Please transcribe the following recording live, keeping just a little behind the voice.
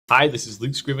Hi, this is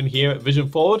Luke Scriven here at Vision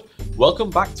Forward. Welcome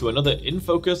back to another In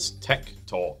Focus Tech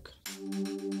Talk.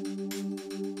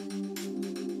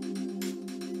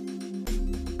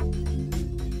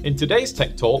 In today's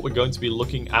Tech Talk, we're going to be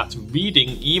looking at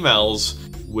reading emails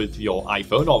with your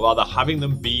iPhone, or rather having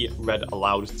them be read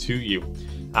aloud to you.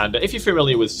 And if you're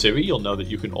familiar with Siri, you'll know that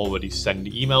you can already send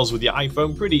emails with your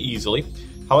iPhone pretty easily.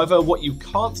 However, what you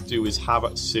can't do is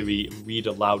have Siri read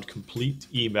aloud complete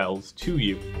emails to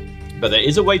you. But there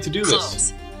is a way to do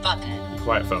this. Button.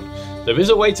 Quiet phone. There is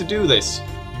a way to do this.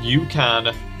 You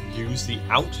can use the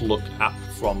Outlook app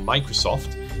from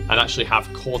Microsoft and actually have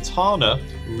Cortana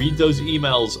read those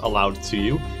emails aloud to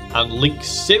you and link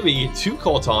Siri to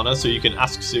Cortana so you can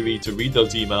ask Siri to read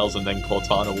those emails and then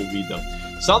Cortana will read them.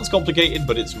 Sounds complicated,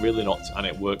 but it's really not, and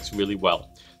it works really well.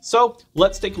 So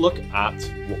let's take a look at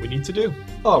what we need to do.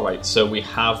 All right, so we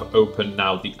have opened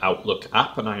now the Outlook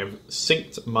app and I have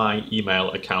synced my email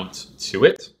account to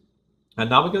it. And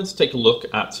now we're going to take a look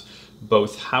at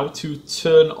both how to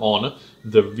turn on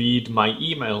the Read My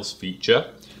Emails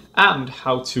feature and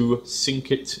how to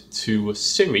sync it to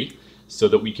Siri so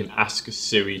that we can ask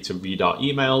Siri to read our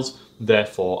emails,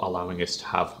 therefore allowing us to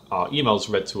have our emails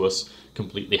read to us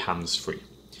completely hands-free.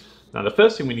 Now, the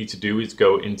first thing we need to do is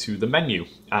go into the menu,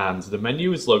 and the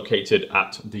menu is located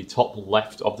at the top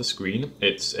left of the screen.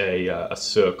 It's a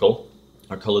circle,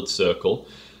 a colored circle.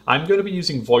 I'm going to be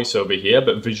using VoiceOver here,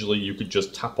 but visually you could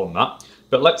just tap on that.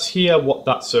 But let's hear what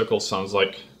that circle sounds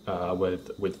like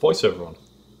with VoiceOver on.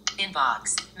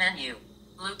 Inbox, menu,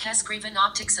 Lucas Scriven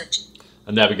Optics.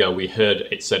 And there we go, we heard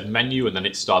it said menu and then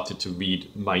it started to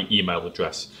read my email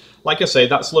address. Like I say,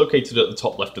 that's located at the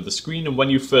top left of the screen, and when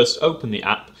you first open the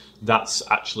app, that's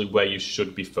actually where you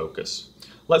should be focused.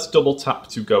 Let's double tap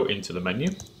to go into the menu.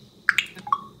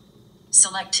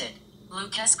 Selected,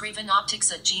 Lucas Scriven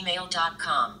Optics at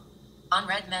gmail.com.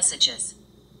 Unread messages.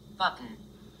 Button.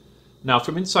 Now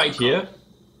from inside here,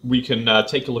 we can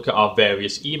take a look at our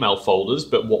various email folders,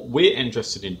 but what we're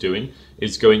interested in doing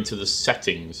is going to the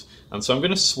settings. And so I'm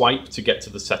going to swipe to get to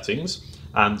the settings.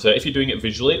 And if you're doing it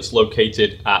visually, it's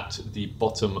located at the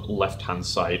bottom left-hand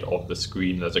side of the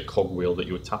screen. There's a cogwheel that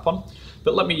you would tap on.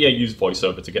 But let me use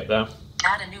VoiceOver to get there.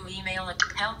 Add a new email,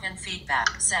 help and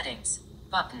feedback, settings,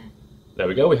 button. There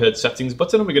we go, we heard settings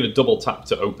button, and we're going to double tap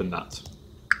to open that.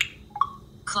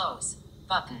 Close,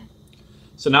 button.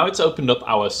 So now it's opened up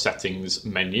our settings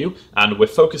menu, and we're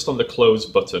focused on the close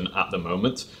button at the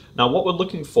moment. Now what we're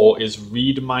looking for is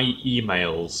read my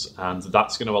emails, and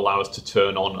that's going to allow us to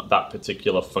turn on that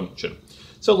particular function.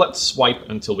 So let's swipe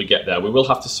until we get there. We will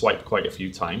have to swipe quite a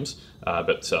few times,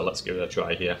 but let's give it a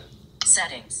try here.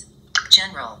 Settings,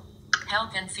 general,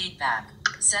 help and feedback,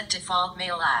 set default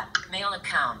mail app, mail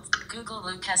account, Google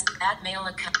Lucas, add mail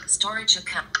account, storage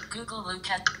account, Google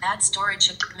Lucas, add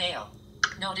storage mail.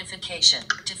 Notification,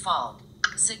 default,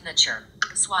 signature,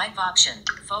 swipe option,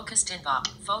 focused inbox,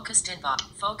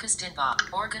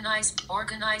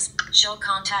 organize, show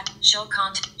contact,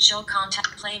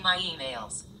 play my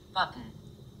emails, button.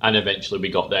 And eventually we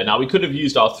got there. Now we could have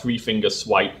used our 3-finger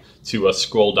swipe to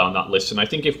scroll down that list, and I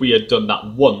think if we had done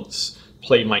that once,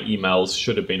 play my emails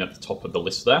should have been at the top of the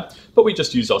list there, but we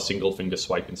just used our single finger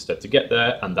swipe instead to get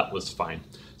there, and that was fine.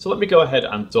 So let me go ahead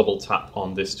and double tap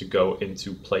on this to go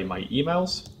into play my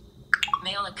emails.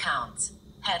 Mail accounts,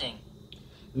 heading.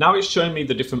 Now it's showing me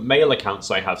the different mail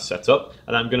accounts I have set up,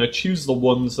 and I'm going to choose the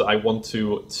ones that I want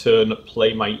to turn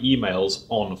play my emails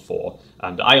on for.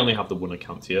 And I only have the one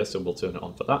account here, so we'll turn it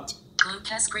on for that.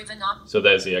 Lucas Scriven on. So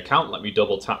there's the account. Let me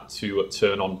double tap to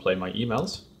turn on play my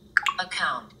emails.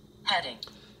 Account, heading.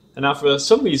 And now for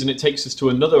some reason it takes us to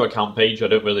another account page. I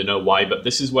don't really know why, but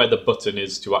this is where the button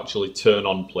is to actually turn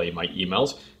on play my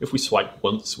emails. If we swipe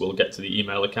once, we'll get to the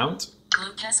email account.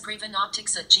 Lucas Scriven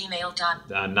Optics at gmail.com.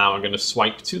 And now I'm going to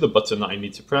swipe to the button that I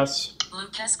need to press.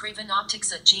 Lucas Scriven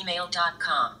Optics at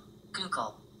gmail.com.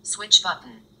 Google, switch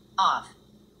button, off.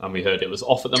 And we heard it was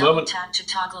off at the Double moment. Tap to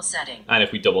toggle setting. And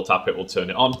if we double tap it, we'll turn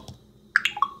it on.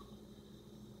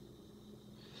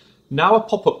 Now a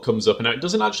pop-up comes up, and it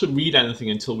doesn't actually read anything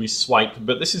until we swipe,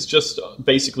 but this is just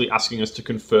basically asking us to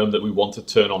confirm that we want to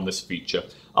turn on this feature.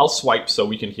 I'll swipe so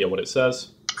we can hear what it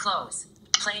says. Close.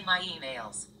 Play my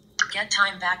emails. Get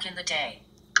time back in the day.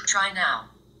 Try now.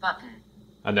 Button.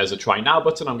 And there's a try now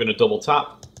button. I'm going to double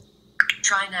tap.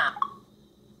 Try now.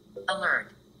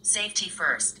 Alert. Safety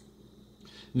first.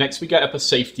 Next we get up a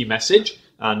safety message,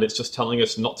 and it's just telling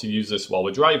us not to use this while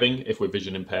we're driving. If we're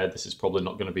vision impaired, this is probably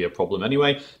not going to be a problem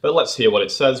anyway, but let's hear what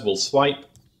it says. We'll swipe.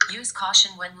 Use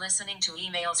caution when listening to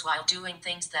emails while doing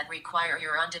things that require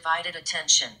your undivided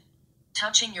attention.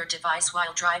 Touching your device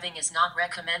while driving is not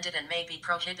recommended and may be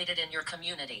prohibited in your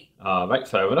community. Right,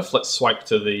 fair enough. Let's swipe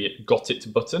to the Got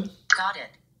It button. Got it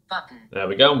button. There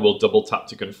we go, and we'll double tap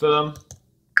to confirm.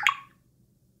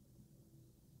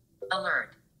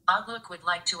 Alert. Outlook would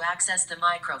like to access the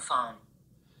microphone.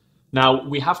 Now,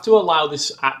 we have to allow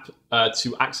this app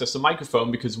to access the microphone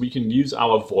because we can use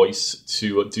our voice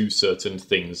to do certain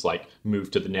things like move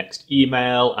to the next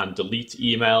email and delete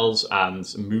emails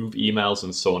and move emails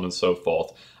and so on and so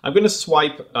forth. I'm going to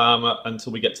swipe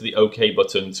until we get to the OK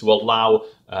button to allow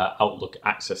Outlook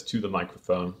access to the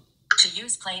microphone. To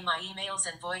use Play My Emails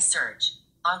and voice search,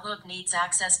 Outlook needs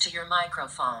access to your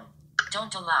microphone.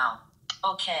 Don't allow.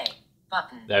 OK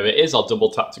button. There it is. I'll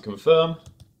double tap to confirm.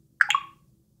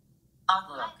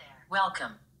 Outlook. Hi there.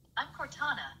 Welcome. I'm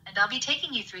Cortana, and I'll be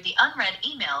taking you through the unread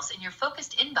emails in your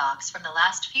focused inbox from the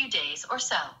last few days or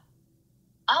so.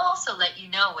 I'll also let you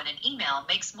know when an email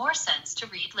makes more sense to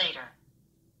read later.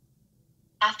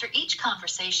 After each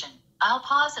conversation, I'll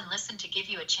pause and listen to give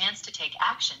you a chance to take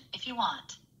action if you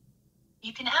want.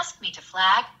 You can ask me to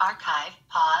flag, archive,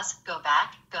 pause, go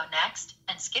back, go next,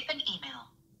 and skip an email.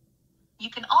 You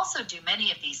can also do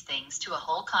many of these things to a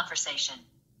whole conversation.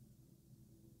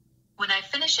 When I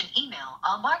finish an email,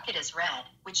 I'll mark it as read,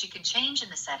 which you can change in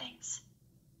the settings.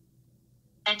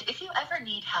 And if you ever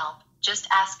need help, just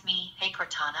ask me, hey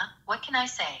Cortana, what can I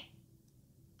say?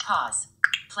 Pause.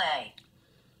 Play.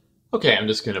 Okay, I'm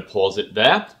just going to pause it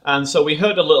there. And so we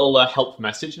heard a little help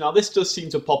message. Now this does seem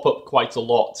to pop up quite a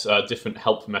lot, different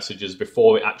help messages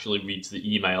before it actually reads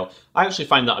the email. I actually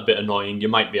find that a bit annoying. You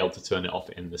might be able to turn it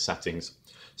off in the settings.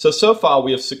 So far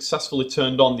we have successfully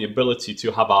turned on the ability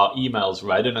to have our emails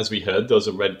read, and as we heard, those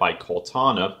are read by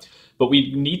Cortana. But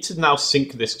we need to now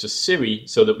sync this to Siri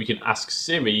so that we can ask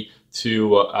Siri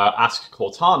to ask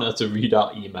Cortana to read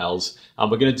our emails. And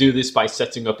we're going to do this by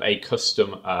setting up a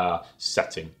custom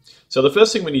setting. So the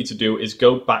first thing we need to do is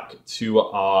go back to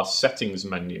our settings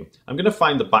menu. I'm going to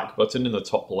find the back button in the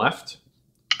top left.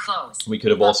 Close. We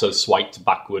could have also swiped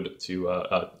backward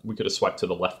to, we could have swiped to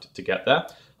the left to get there.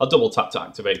 I'll double tap to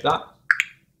activate that.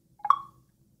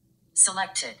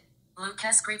 Selected.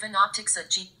 Lucas Grivenotics at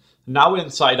G. Now we're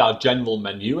inside our general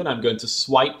menu, and I'm going to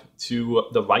swipe to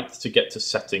the right to get to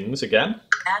settings again.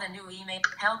 Add a new email.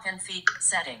 Help and feed.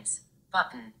 Settings.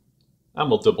 Button. And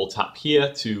we'll double tap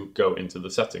here to go into the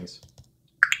settings.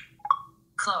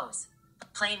 Close.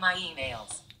 Play my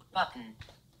emails. Button.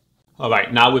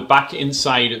 Alright, now we're back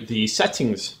inside the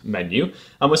settings menu,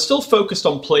 and we're still focused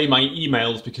on play my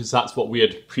emails because that's what we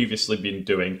had previously been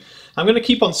doing. I'm going to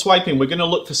keep on swiping. We're going to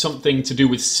look for something to do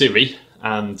with Siri,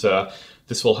 and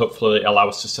this will hopefully allow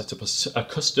us to set up a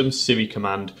custom Siri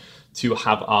command to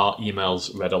have our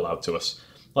emails read aloud to us.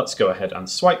 Let's go ahead and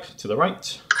swipe to the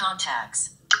right.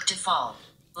 Contacts. Default.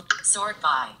 Sort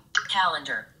by.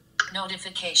 Calendar.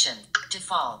 Notification.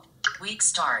 Default. Week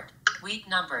start. Week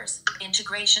numbers.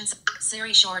 Integrations.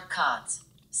 Siri shortcuts.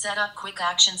 Set up quick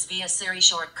actions via Siri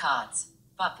shortcuts.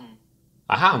 Button.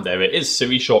 Aha, and there it is,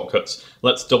 Siri shortcuts.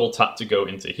 Let's double tap to go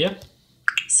into here.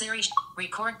 Siri.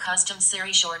 Record custom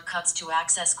Siri shortcuts to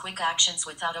access quick actions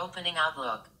without opening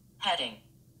Outlook. Heading.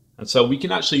 And so we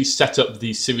can actually set up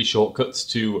the Siri shortcuts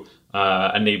to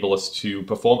enable us to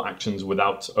perform actions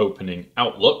without opening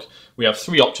Outlook. We have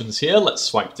three options here. Let's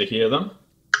swipe to hear them.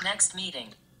 Next meeting.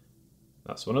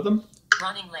 That's one of them.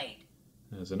 Running late.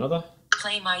 There's another.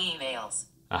 Play my emails.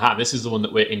 Aha, this is the one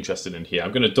that we're interested in here.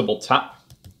 I'm going to double tap.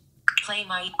 Play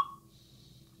my...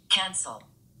 Cancel.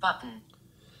 Button.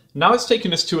 Now it's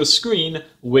taken us to a screen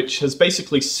which has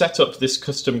basically set up this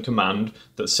custom command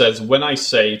that says when I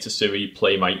say to Siri,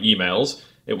 play my emails,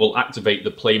 it will activate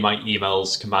the play my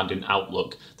emails command in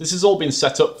Outlook. This has all been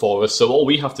set up for us, so all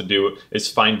we have to do is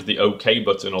find the OK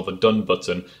button or the done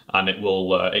button, and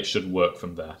it should work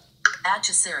from there. Add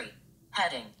to Siri.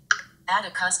 Heading. Add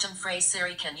a custom phrase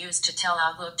Siri can use to tell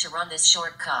Outlook to run this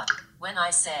shortcut. When I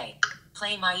say,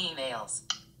 play my emails.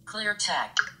 Clear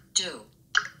text. Do.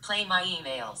 Play my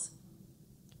emails.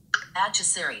 Add to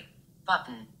Siri.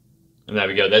 Button. And there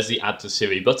we go, there's the Add to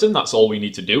Siri button. That's all we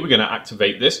need to do. We're going to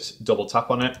activate this, double tap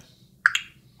on it.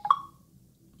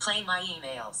 Play my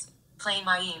emails. Play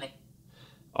my email.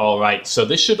 Alright, so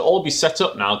this should all be set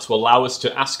up now to allow us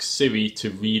to ask Siri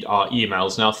to read our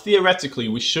emails. Now, theoretically,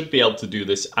 we should be able to do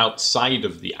this outside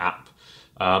of the app.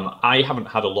 I haven't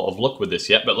had a lot of luck with this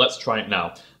yet, but let's try it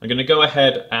now. I'm going to go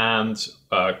ahead and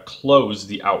close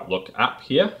the Outlook app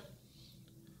here.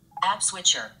 App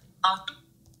switcher.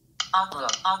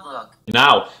 Outlook.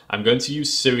 Now, I'm going to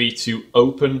use Siri to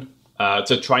open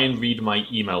to try and read my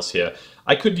emails here.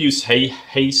 I could use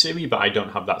Hey Siri, but I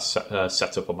don't have that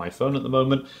set up on my phone at the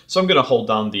moment. So I'm going to hold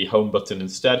down the home button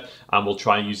instead, and we'll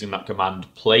try using that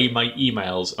command, play my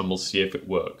emails, and we'll see if it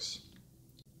works.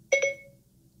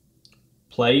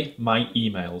 Play my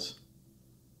emails.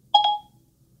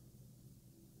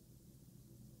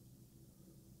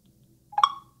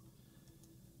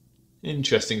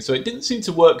 Interesting, so it didn't seem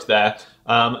to work there.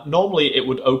 Normally it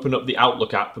would open up the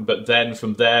Outlook app, but then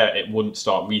from there it wouldn't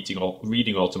start reading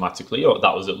automatically, or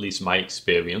that was at least my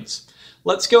experience.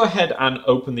 Let's go ahead and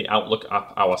open the Outlook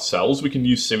app ourselves. We can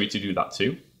use Siri to do that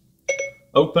too.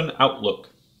 Open Outlook.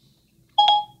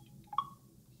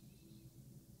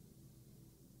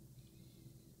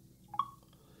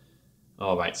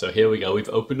 Alright, so here we go. We've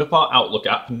opened up our Outlook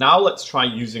app. Now let's try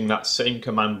using that same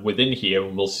command within here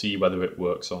and we'll see whether it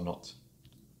works or not.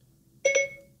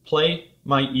 Play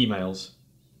my emails.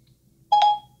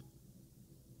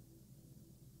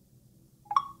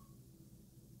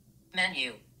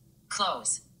 Menu.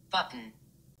 Close. Button.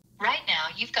 Right now,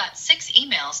 you've got 6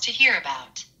 emails to hear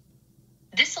about.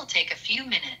 This'll take a few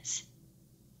minutes.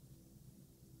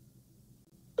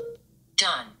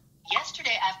 Done.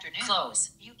 Yesterday afternoon,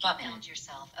 Close. you Button. emailed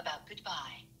yourself about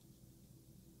goodbye.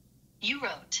 You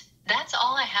wrote, "That's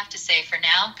all I have to say for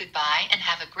now, goodbye, and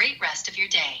have a great rest of your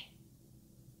day."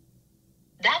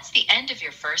 That's the end of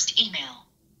your first email.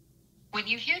 When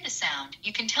you hear the sound,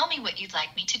 you can tell me what you'd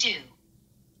like me to do.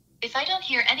 If I don't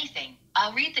hear anything,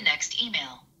 I'll read the next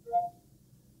email.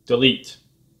 Delete.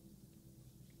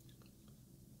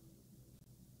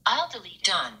 I'll delete it.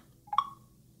 Done.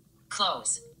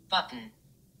 Close. Button.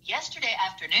 Yesterday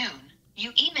afternoon,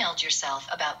 you emailed yourself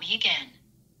about me again.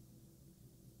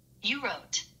 You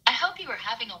wrote, "I hope you are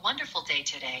having a wonderful day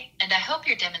today, and I hope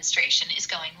your demonstration is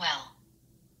going well."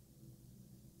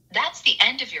 That's the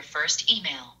end of your first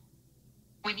email.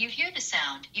 When you hear the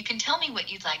sound, you can tell me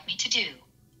what you'd like me to do.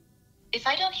 If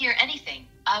I don't hear anything,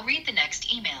 I'll read the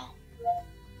next email.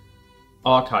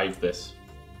 Archive this.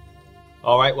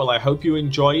 Alright, well I hope you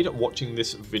enjoyed watching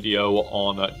this video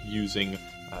on using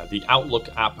the Outlook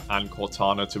app and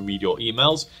Cortana to read your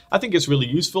emails. I think it's really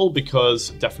useful because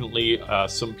definitely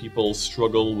some people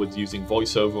struggle with using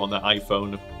VoiceOver on their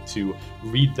iPhone to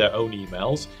read their own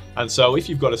emails. And so if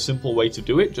you've got a simple way to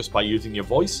do it just by using your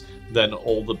voice, then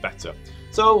all the better.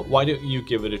 So why don't you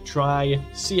give it a try,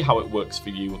 see how it works for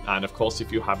you, and of course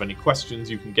if you have any questions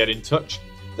you can get in touch.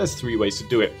 There's 3 ways to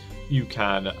do it. You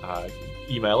can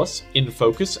email us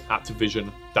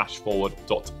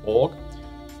infocus@vision-forward.org.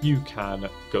 You can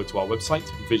go to our website,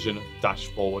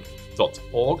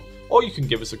 vision-forward.org, or you can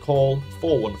give us a call,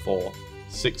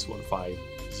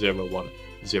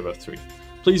 414-615-0103.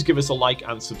 Please give us a like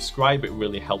and subscribe, it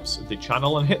really helps the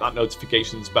channel, and hit that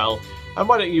notifications bell. And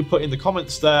why don't you put in the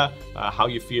comments there how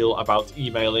you feel about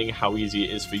emailing, how easy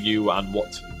it is for you, and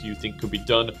what do you think could be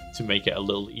done to make it a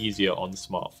little easier on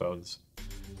smartphones.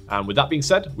 And with that being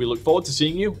said, we look forward to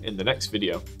seeing you in the next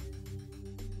video.